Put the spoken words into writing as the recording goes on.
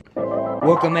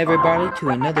Welcome everybody to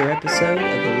another episode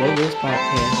of the Logos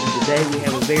Podcast, and today we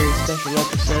have a very special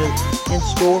episode in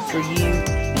store for you,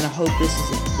 and I hope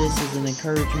this is an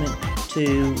encouragement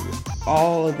to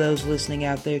all of those listening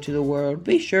out there to the world.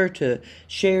 Be sure to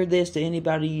share this to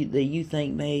anybody that you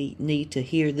think may need to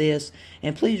hear this,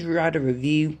 and please write a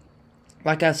review.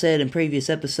 Like I said in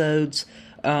previous episodes,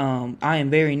 I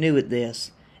am very new at this,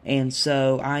 and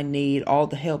so I need all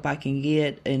the help I can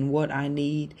get in what I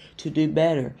need to do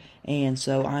better. And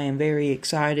so I am very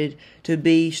excited to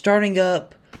be starting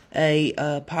up a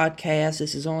podcast.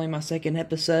 This is only my second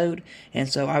episode, and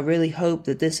so I really hope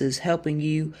that this is helping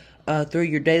you through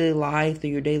your daily life,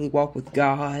 through your daily walk with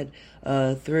God,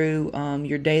 through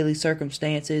your daily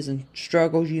circumstances and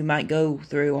struggles you might go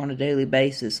through on a daily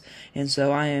basis. And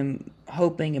so I am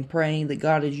hoping and praying that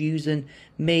God is using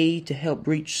me to help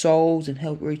reach souls and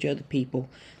help reach other people.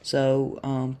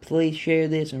 So please share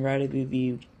this and write a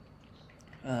review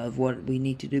of what we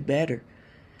need to do better.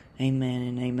 Amen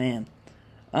and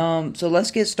amen. So let's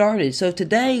get started. So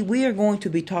today we are going to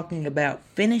be talking about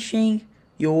finishing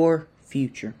your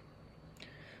future.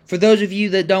 For those of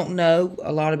you that don't know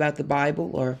a lot about the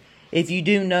Bible, or if you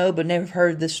do know but never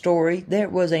heard this story, there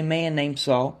was a man named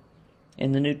Saul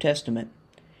in the New Testament.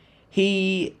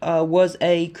 He was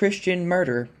a Christian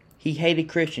murderer. He hated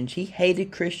Christians. He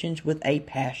hated Christians with a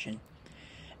passion.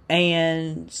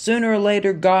 And sooner or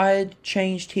later, God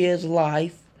changed his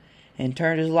life and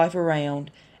turned his life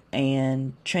around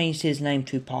and changed his name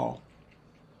to Paul.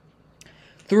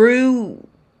 Through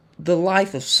the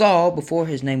life of Saul, before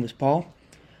his name was Paul,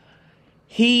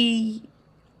 he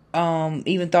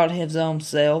even thought of his own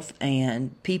self,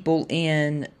 and people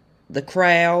in the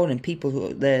crowd and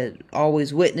people that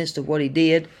always witnessed of what he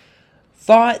did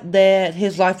thought that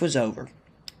his life was over,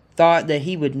 thought that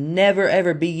he would never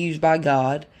ever be used by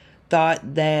God,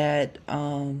 thought that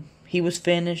he was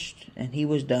finished and he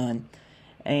was done,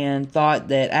 and thought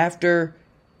that after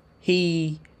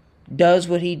he does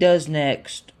what he does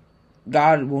next,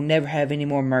 God will never have any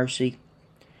more mercy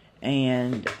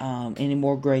and any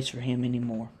more grace for him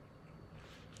anymore.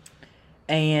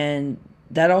 And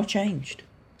that all changed.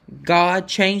 God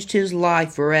changed his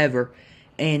life forever,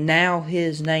 and now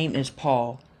his name is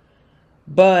Paul.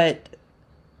 But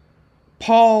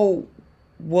Paul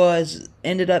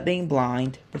ended up being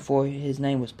blind before his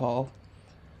name was Paul.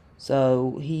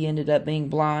 So he ended up being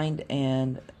blind,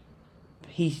 and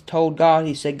he told God,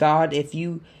 he said, God, if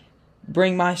you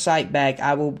bring my sight back,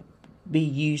 I will be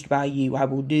used by you. I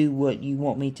will do what you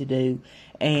want me to do.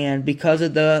 And because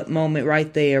of the moment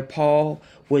right there, Paul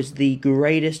was the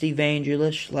greatest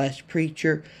evangelist /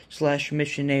 preacher /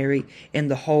 missionary in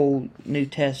the whole New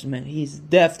Testament. He's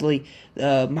definitely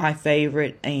my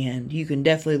favorite, and you can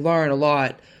definitely learn a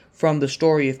lot from the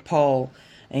story of Paul.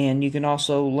 And you can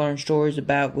also learn stories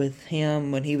about with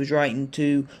him when he was writing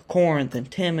to Corinth and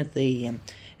Timothy,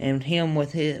 and him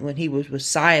when he was with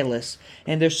Silas.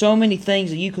 And there's so many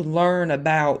things that you can learn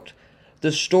about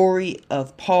the story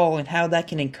of Paul and how that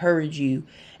can encourage you.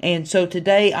 And so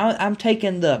today I'm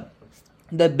taking the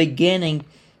beginning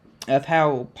of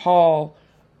how Paul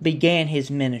began his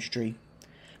ministry,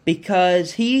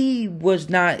 because he was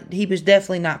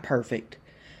definitely not perfect.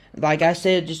 Like I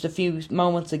said just a few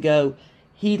moments ago,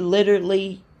 he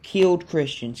literally killed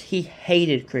Christians. He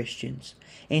hated Christians,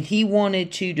 and he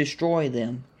wanted to destroy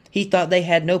them. He thought they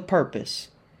had no purpose.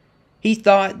 He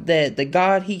thought that the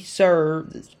God he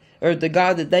served, or the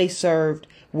God that they served,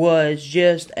 was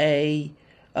just a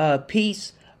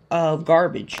piece of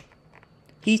garbage.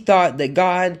 He thought that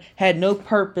God had no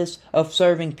purpose of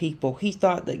serving people. He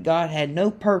thought that God had no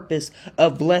purpose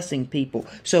of blessing people.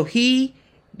 So he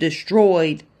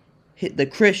destroyed the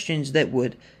Christians that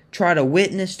would try to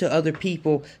witness to other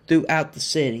people throughout the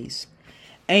cities.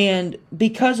 And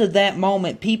because of that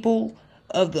moment, people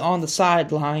on the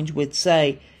sidelines would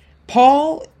say,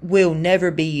 Paul will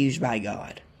never be used by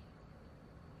God.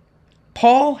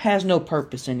 Paul has no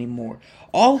purpose anymore.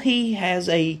 All he has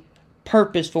a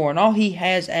purpose for, and all he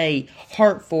has a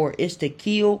heart for, is to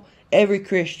kill every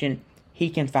Christian he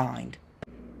can find.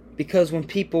 Because when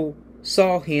people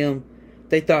saw him,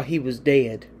 they thought he was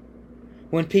dead.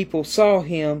 When people saw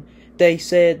him, they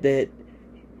said that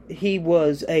he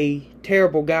was a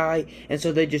terrible guy, and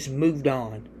so they just moved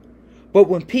on. But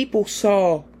when people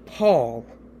saw Paul,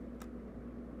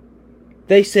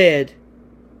 they said,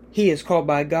 he is called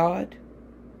by God.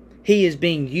 He is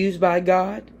being used by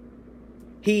God.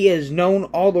 He is known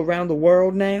all around the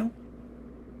world now.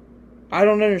 I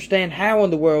don't understand how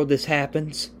in the world this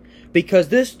happens, because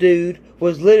this dude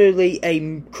was literally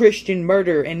a Christian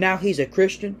murderer, and now he's a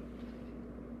Christian.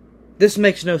 This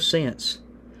makes no sense.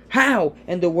 How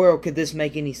in the world could this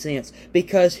make any sense?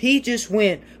 Because he just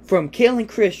went from killing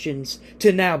Christians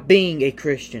to now being a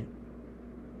Christian.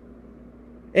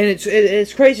 And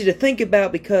it's crazy to think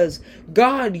about, because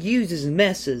God uses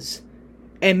messes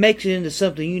and makes it into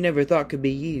something you never thought could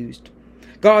be used.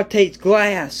 God takes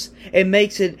glass and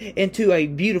makes it into a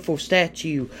beautiful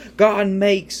statue. God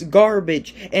makes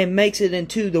garbage and makes it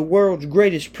into the world's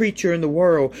greatest preacher in the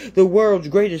world, the world's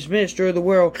greatest minister of the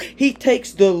world. He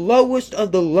takes the lowest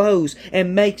of the lows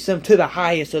and makes them to the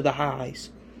highest of the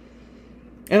highs.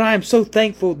 And I am so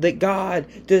thankful that God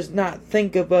does not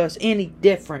think of us any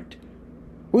different.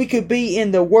 We could be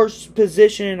in the worst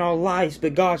position in our lives,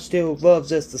 but God still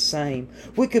loves us the same.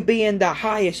 We could be in the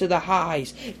highest of the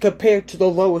highs compared to the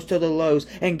lowest of the lows,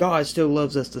 and God still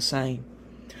loves us the same.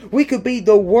 We could be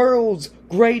the world's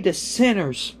greatest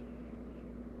sinners.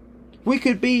 We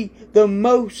could be the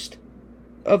most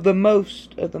of the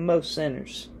most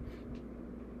sinners.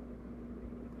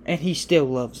 And He still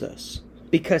loves us,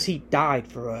 because He died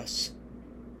for us.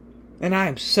 And I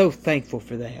am so thankful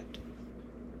for that.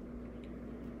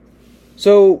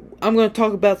 So, I'm going to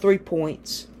talk about 3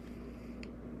 points.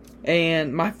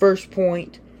 And my first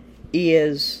point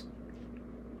is,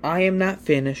 I am not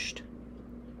finished.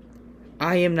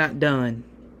 I am not done.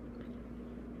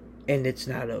 And it's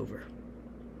not over.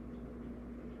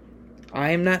 I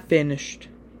am not finished.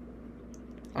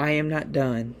 I am not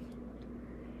done.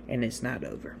 And it's not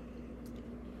over.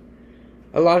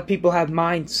 A lot of people have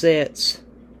mindsets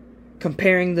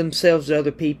comparing themselves to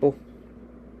other people,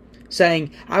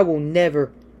 saying, I will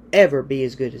never, ever be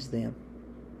as good as them.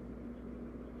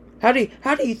 How do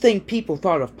you think people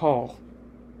thought of Paul?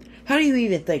 How do you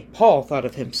even think Paul thought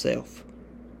of himself?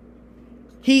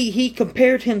 He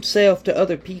compared himself to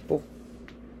other people.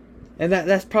 And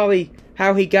that's probably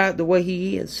how he got the way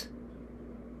he is.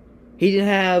 He didn't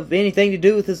have anything to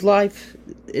do with his life,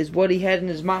 is what he had in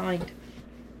his mind.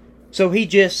 So he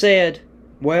just said,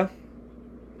 well,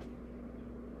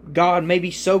 God may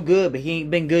be so good, but He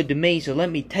ain't been good to me, so let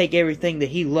me take everything that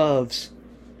He loves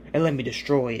and let me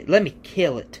destroy it. Let me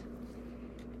kill it.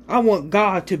 I want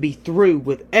God to be through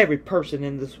with every person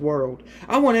in this world.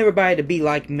 I want everybody to be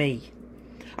like me.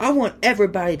 I want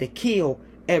everybody to kill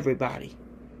everybody.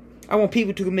 I want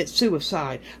people to commit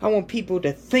suicide. I want people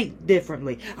to think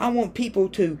differently. I want people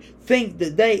to think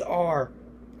that they are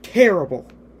terrible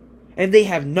and they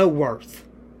have no worth.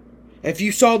 If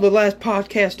you saw the last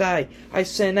podcast I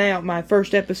sent out, my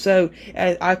first episode,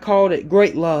 I called it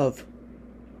Great Love.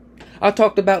 I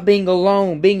talked about being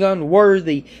alone, being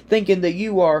unworthy, thinking that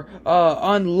you are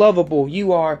unlovable,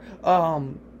 you are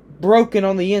broken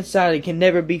on the inside and can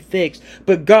never be fixed.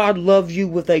 But God loves you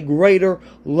with a greater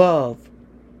love.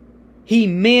 He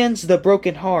mends the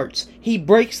broken hearts. He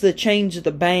breaks the chains of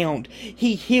the bound.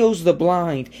 He heals the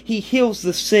blind. He heals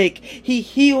the sick. He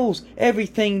heals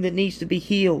everything that needs to be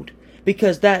healed.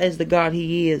 Because that is the God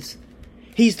He is.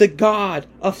 He's the God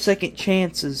of second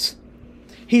chances.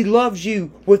 He loves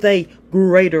you with a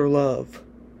greater love.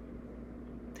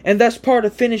 And that's part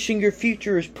of finishing your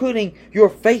future, is putting your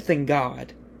faith in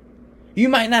God. You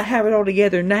might not have it all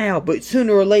together now, but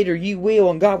sooner or later you will,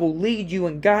 and God will lead you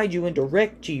and guide you and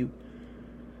direct you.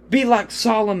 Be like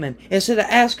Solomon. Instead of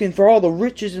asking for all the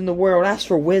riches in the world, ask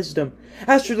for wisdom.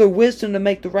 Ask for the wisdom to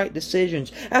make the right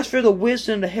decisions. Ask for the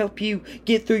wisdom to help you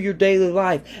get through your daily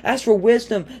life. Ask for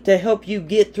wisdom to help you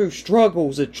get through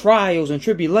struggles and trials and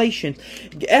tribulations.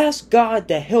 Ask God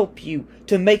to help you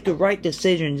to make the right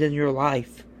decisions in your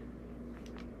life.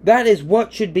 That is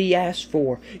what should be asked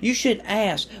for. You should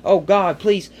ask, oh God,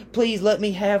 please let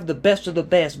me have the best of the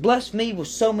best. Bless me with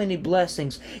so many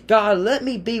blessings. God, let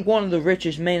me be one of the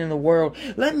richest men in the world.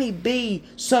 Let me be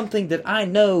something that I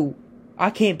know I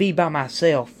can't be by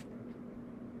myself.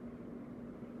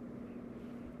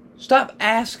 Stop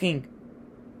asking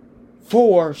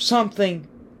for something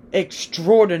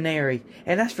extraordinary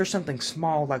and ask for something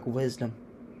small like wisdom.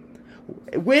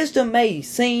 Wisdom may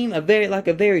seem a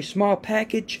very small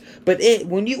package, but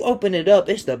when you open it up,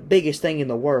 it's the biggest thing in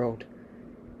the world.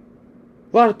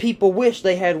 A lot of people wish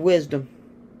they had wisdom.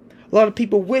 A lot of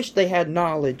people wish they had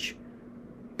knowledge,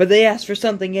 but they ask for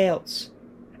something else,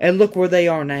 and look where they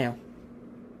are now.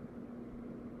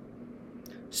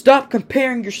 Stop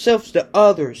comparing yourselves to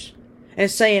others and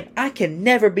saying, I can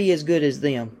never be as good as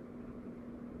them.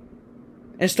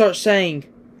 And start saying,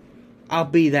 I'll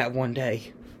be that one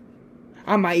day.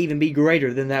 I might even be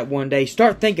greater than that one day.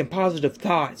 Start thinking positive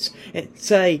thoughts and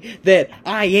say that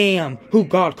I am who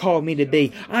God called me to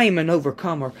be. I am an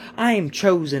overcomer. I am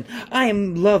chosen. I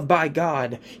am loved by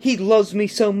God. He loves me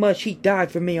so much, He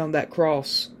died for me on that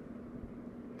cross.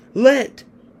 Let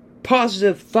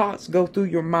positive thoughts go through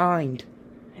your mind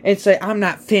and say, I'm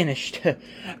not finished.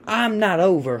 I'm not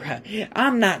over.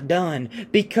 I'm not done.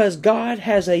 Because God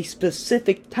has a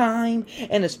specific time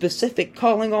and a specific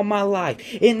calling on my life.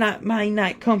 It might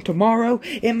not come tomorrow.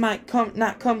 It might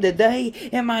not come today.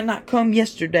 It might not come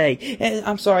yesterday.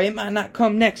 It might not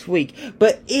come next week.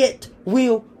 But it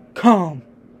will come.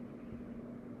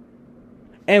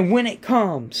 And when it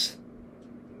comes,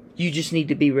 you just need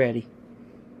to be ready.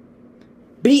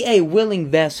 Be a willing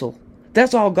vessel.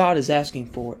 That's all God is asking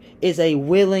for, is a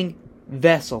willing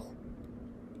vessel.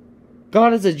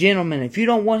 God is a gentleman. If you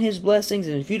don't want His blessings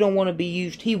and if you don't want to be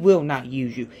used, He will not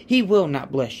use you. He will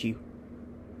not bless you.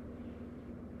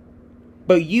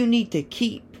 But you need to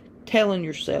keep telling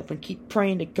yourself and keep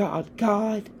praying to God,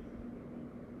 God,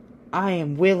 I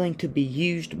am willing to be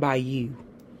used by you.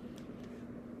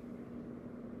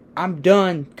 I'm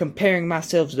done comparing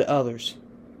myself to others.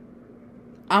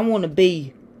 I want to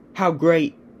be how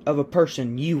great of a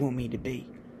person you want me to be.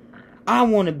 I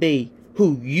want to be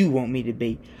who you want me to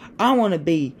be. I want to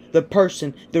be the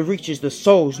person that reaches the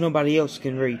souls nobody else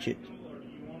can reach it.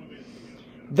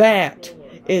 That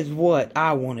is what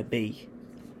I want to be.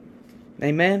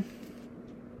 Amen?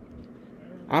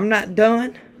 I'm not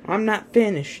done. I'm not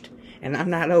finished. And I'm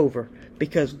not over.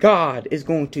 Because God is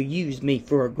going to use me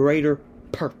for a greater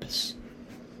purpose.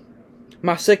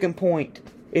 My second point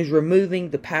is removing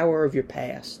the power of your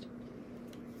past.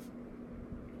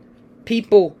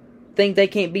 People think they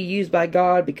can't be used by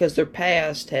God because their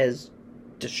past has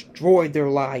destroyed their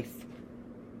life.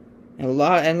 And a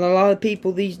lot of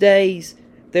people these days,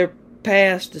 their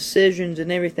past decisions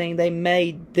and everything they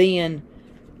made then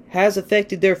has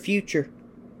affected their future.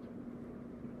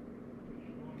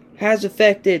 Has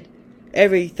affected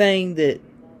everything that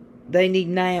they need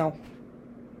now.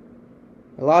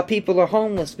 A lot of people are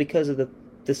homeless because of the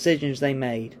decisions they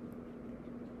made.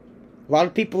 A lot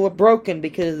of people are broken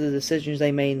because of the decisions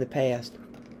they made in the past.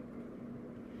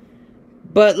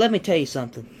 But let me tell you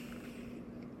something.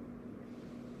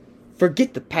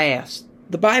 Forget the past.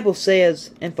 The Bible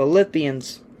says in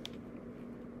Philippians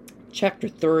chapter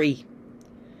 3.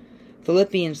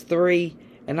 Philippians 3,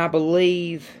 and I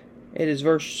believe it is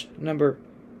verse number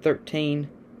 13.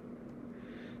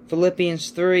 Philippians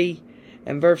 3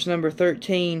 and verse number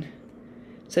 13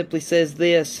 simply says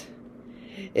this.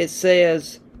 It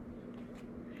says,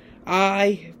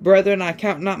 I, brethren, I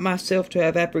count not myself to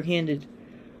have apprehended,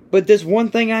 but this one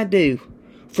thing I do,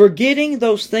 forgetting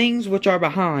those things which are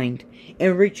behind,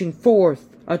 and reaching forth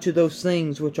unto those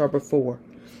things which are before.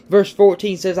 Verse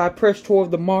 14 says, I press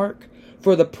toward the mark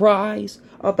for the prize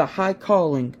of the high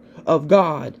calling of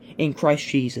God in Christ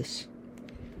Jesus.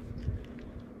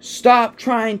 Stop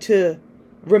trying to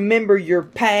remember your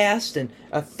past and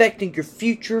affecting your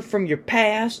future from your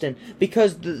past, and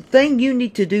because the thing you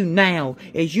need to do now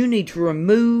is you need to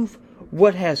remove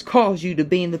what has caused you to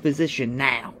be in the position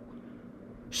now.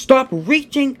 Stop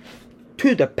reaching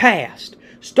to the past.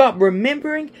 Stop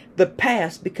remembering the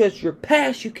past, because your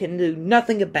past you can do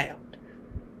nothing about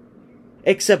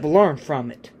except learn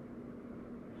from it.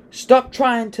 Stop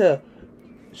trying to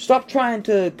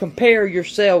compare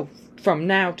yourself from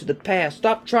now to the past.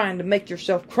 Stop trying to make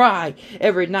yourself cry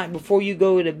every night before you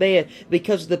go to bed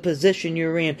because of the position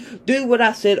you're in. Do what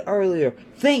I said earlier.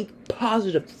 Think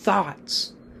positive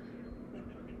thoughts.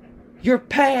 Your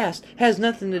past has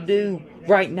nothing to do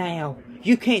right now.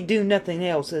 You can't do nothing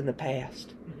else in the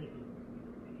past.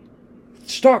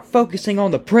 Start focusing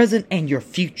on the present and your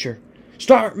future.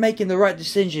 Start making the right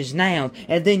decisions now,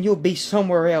 and then you'll be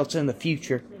somewhere else in the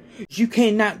future. You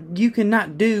cannot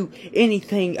do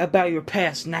anything about your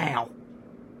past now.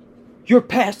 Your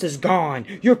past is gone.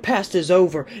 Your past is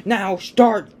over. Now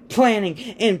start planning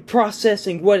and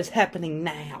processing what is happening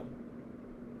now.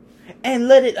 And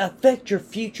let it affect your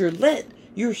future. Let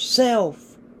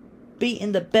yourself be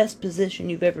in the best position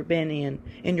you've ever been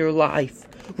in your life.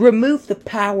 Remove the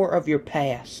power of your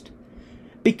past.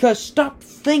 Because stop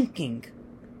thinking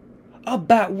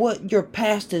about what your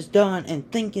past has done and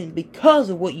thinking because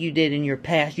of what you did in your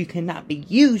past you cannot be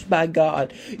used by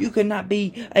God. You cannot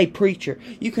be a preacher.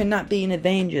 You cannot be an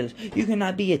evangelist. You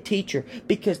cannot be a teacher,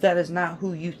 because that is not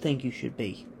who you think you should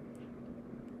be.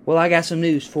 Well, I got some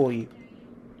news for you.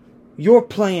 Your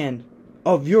plan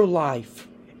of your life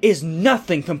is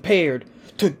nothing compared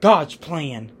to God's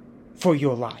plan for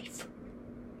your life.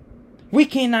 We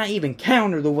cannot even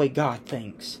counter the way God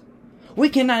thinks. We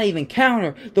cannot even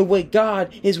counter the way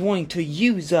God is wanting to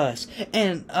use us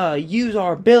and use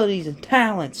our abilities and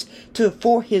talents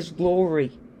for His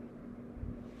glory.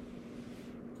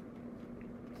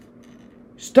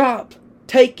 Stop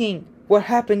taking what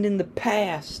happened in the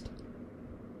past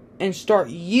and start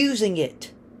using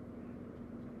it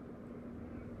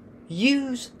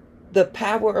Use the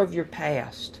power of your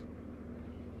past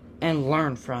and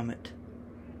learn from it.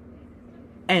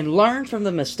 And learn from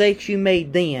the mistakes you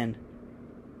made then.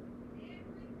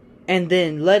 And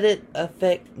then let it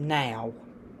affect now.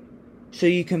 So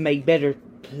you can make better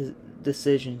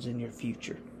decisions in your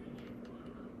future.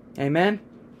 Amen?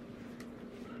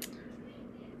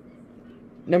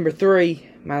 Number 3,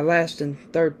 my last and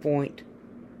third point.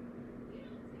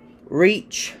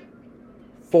 Reach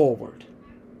forward.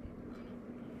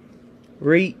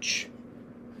 Reach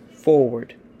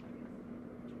forward.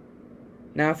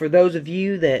 Now, for those of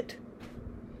you that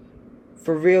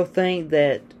for real think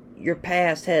that your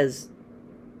past has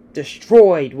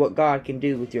destroyed what God can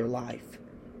do with your life,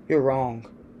 you're wrong.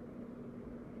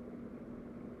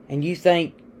 And you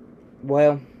think,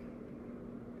 well,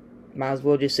 might as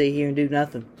well just sit here and do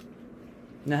nothing.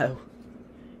 No.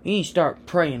 You need to start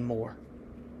praying more.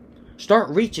 Start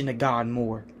reaching to God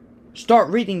more. Start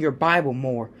reading your Bible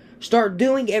more. Start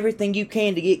doing everything you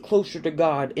can to get closer to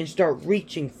God and start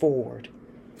reaching forward.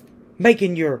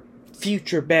 Making your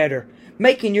future better.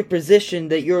 Making your position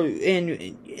that you're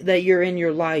in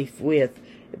your life with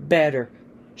better.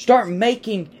 Start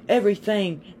making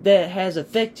everything that has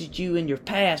affected you in your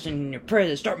past and in your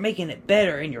present. Start making it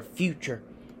better in your future.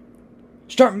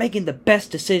 Start making the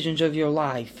best decisions of your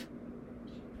life.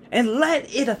 And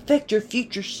let it affect your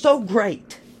future so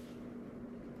great.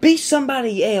 Be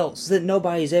somebody else that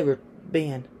nobody's ever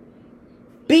been.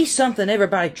 Be something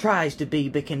everybody tries to be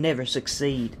but can never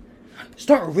succeed.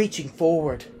 Start reaching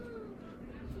forward.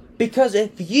 Because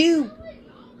if you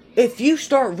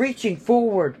start reaching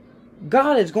forward,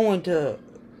 God is going to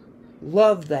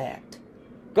love that.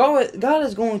 God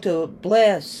is going to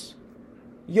bless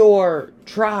your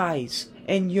tries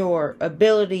and your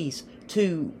abilities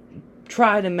to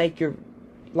try to make your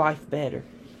life better.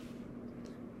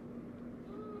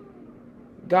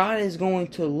 God is going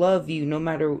to love you no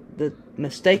matter the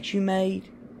mistakes you made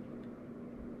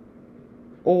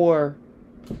or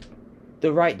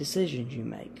the right decisions you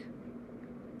make.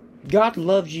 God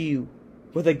loves you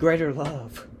with a greater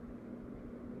love.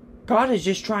 God is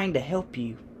just trying to help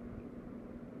you.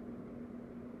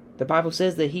 The Bible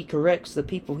says that He corrects the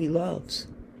people He loves.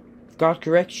 If God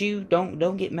corrects you,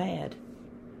 don't get mad.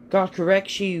 God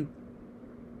corrects you,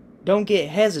 don't get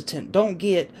hesitant. Don't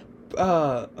get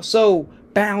so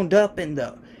bound up in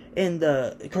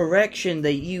the correction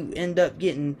that you end up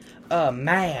getting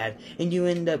mad and you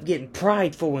end up getting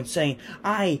prideful and saying,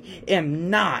 I am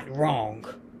not wrong.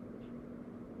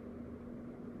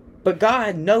 But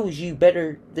God knows you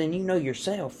better than you know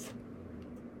yourself.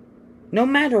 No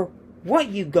matter what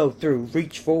you go through,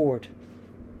 reach forward.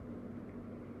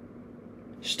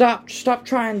 Stop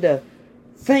trying to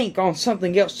think on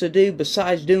something else to do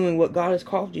besides doing what God has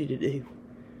called you to do.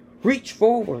 Reach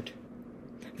forward.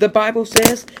 The Bible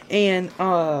says in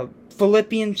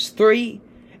Philippians 3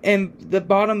 and the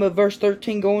bottom of verse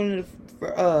 13 going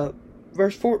into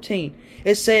verse 14,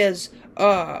 it says,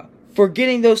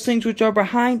 forgetting those things which are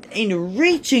behind and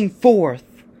reaching forth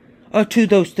to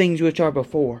those things which are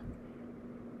before.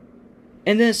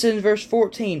 And then it says in verse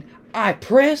 14, I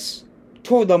press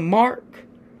toward the mark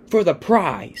for the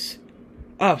prize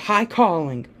of high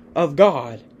calling of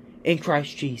God in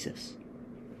Christ Jesus.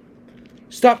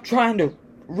 Stop trying to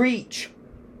reach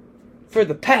for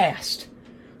the past.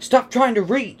 Stop trying to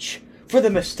reach for the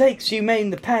mistakes you made in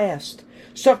the past.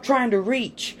 Stop trying to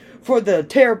reach for the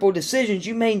terrible decisions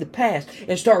you made in the past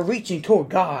and start reaching toward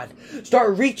God.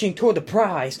 Start reaching toward the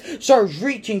prize. Start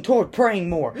reaching toward praying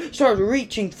more. Start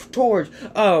reaching towards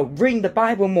reading the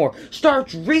Bible more.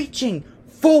 Start reaching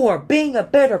for being a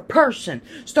better person.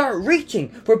 Start reaching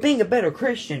for being a better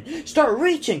Christian. Start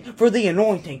reaching for the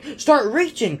anointing. Start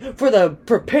reaching for the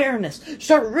preparedness.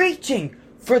 Start reaching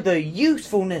for the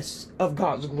usefulness of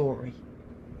God's glory.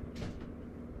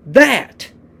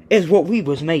 That is what we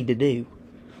was made to do.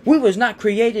 We was not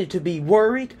created to be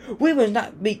worried. We was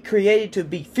not be created to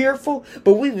be fearful.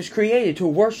 But we was created to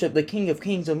worship the King of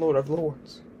Kings and Lord of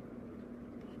Lords.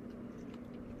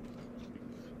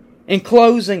 In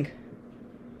closing,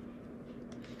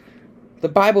 the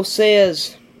Bible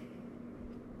says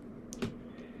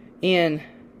in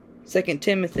 2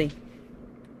 Timothy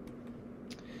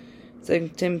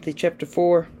chapter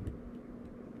 4.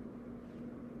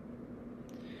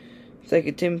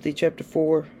 2 Timothy chapter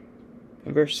 4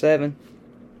 and verse 7.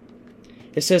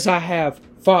 It says, I have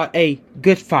fought a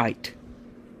good fight.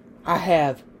 I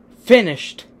have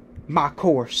finished my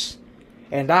course.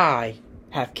 And I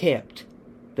have kept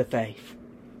the faith.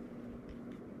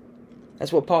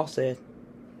 That's what Paul said.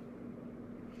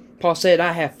 Paul said,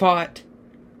 I have fought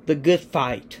the good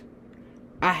fight.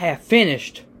 I have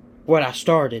finished what I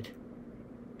started.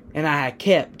 and I have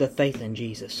kept the faith in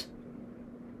Jesus.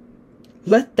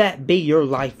 Let that be your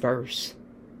life verse.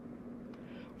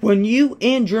 When you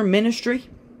end your ministry,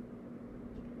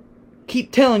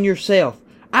 keep telling yourself,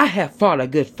 I have fought a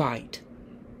good fight.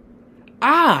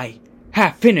 I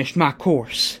have finished my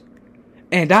course.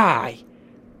 And I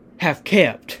have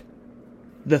kept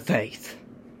the faith.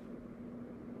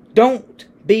 Don't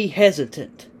be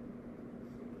hesitant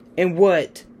in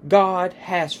what God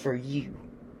has for you.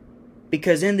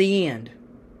 Because in the end,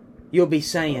 you'll be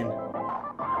saying,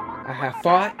 I have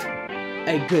fought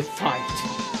a good fight.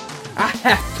 I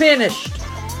have finished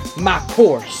my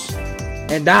course.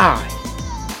 And I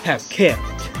have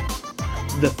kept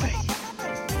the faith.